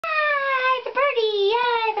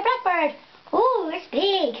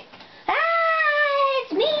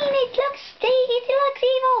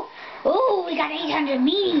300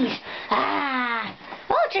 meanies.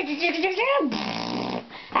 Oh, this is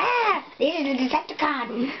the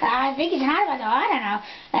Decepticon. I think he's an Autobot, though. I don't know.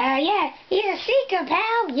 Yeah, he's a seeker,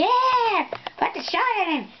 pal. Yeah. Put the shot at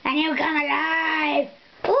him, and he'll come alive.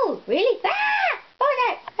 Ooh, really? What was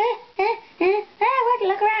that? What?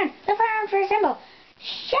 Look around. Look around for a symbol.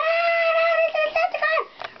 Shut out! It's a Decepticon!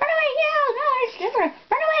 Run away! No, it's different.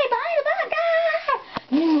 Run away! Behind the box!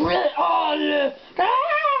 Run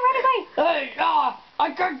away! Hey,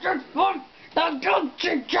 I can just want the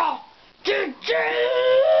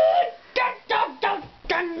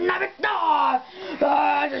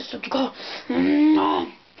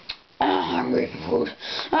hungry for food.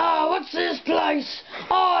 What's this place?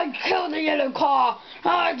 I killed the yellow car.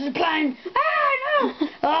 It's a plane. No!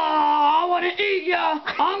 I want to eat ya.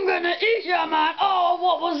 I'm gonna eat ya, man. Oh,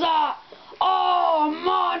 what was that? Oh,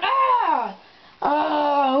 man.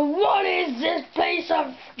 What is this piece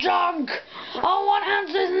of junk? I want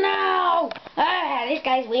answers now. This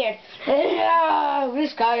guy's weird.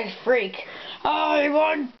 This guy is freak. I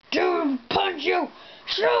want to punch you.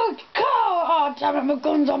 Shoot! Go! Oh, damn it, my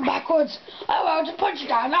gun's on backwards. I want to punch it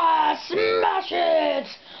down. Smash it!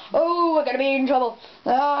 Oh, we're gonna be in trouble.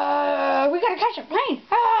 We gotta catch a plane.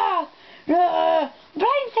 The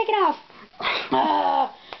plane's taking off.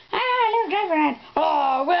 Little driver man.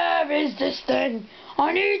 Where is this thing?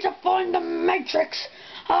 I need to find the Matrix.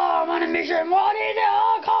 I'm on a mission. What is it?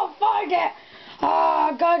 I can't find it.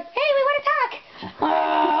 God. Hey, we want to talk.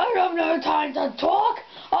 I have no time to talk.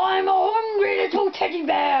 I'm a hungry little teddy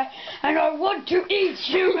bear, and I want to eat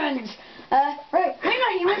humans. Right, we're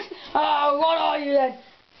not humans. What are you then?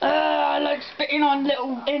 I like spitting on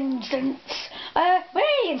little insects. We're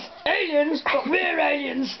aliens. Aliens? But we're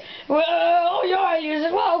aliens. Well, you're aliens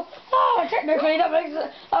as well. Technically that makes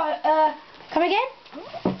it. Come again?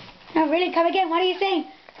 No, really, come again. What are you saying?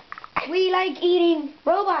 We like eating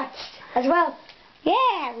robots as well.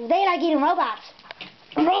 Yeah, they like eating robots.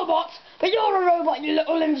 Robots? But you're a robot, you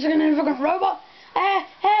little insignificant robot.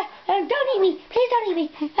 Don't eat me. Please don't eat me.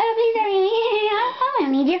 Please don't eat me. I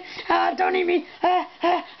don't need you. Don't eat me. I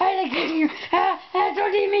like eating you.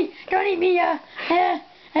 Don't eat me. Don't eat me.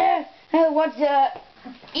 What's,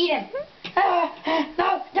 Eat him.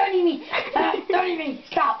 no, don't eat me. Don't eat me.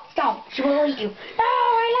 Stop. She will eat you. No,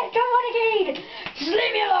 don't want to get eaten. Just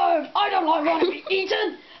leave me alone. I don't like want to be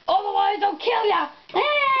eaten. Otherwise, I'll kill ya.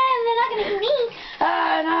 They're not going to eat me.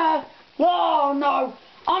 No.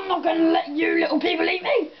 I'm not going to let you little people eat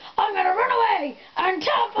me. I'm going to run away and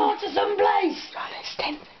teleport to some place.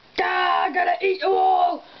 I'm going to eat you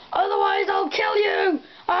all. Otherwise, I'll kill you.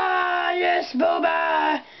 Yes,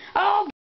 Booba.